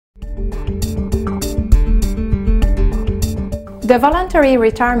The Voluntary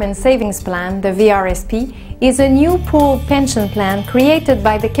Retirement Savings Plan, the VRSP, is a new pooled pension plan created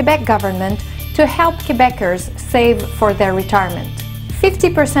by the Quebec government to help Quebecers save for their retirement.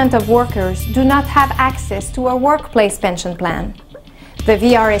 50% of workers do not have access to a workplace pension plan. The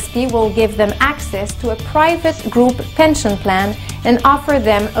VRSP will give them access to a private group pension plan and offer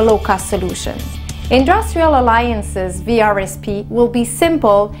them a low-cost solution. Industrial Alliance's VRSP will be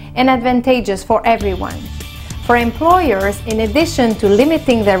simple and advantageous for everyone. For employers, in addition to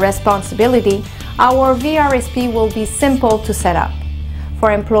limiting their responsibility, our VRSP will be simple to set up.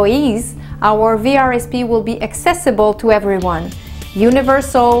 For employees, our VRSP will be accessible to everyone,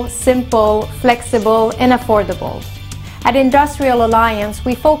 universal, simple, flexible, and affordable. At Industrial Alliance,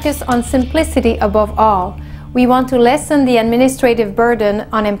 we focus on simplicity above all. We want to lessen the administrative burden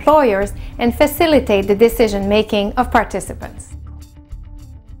on employers and facilitate the decision-making of participants.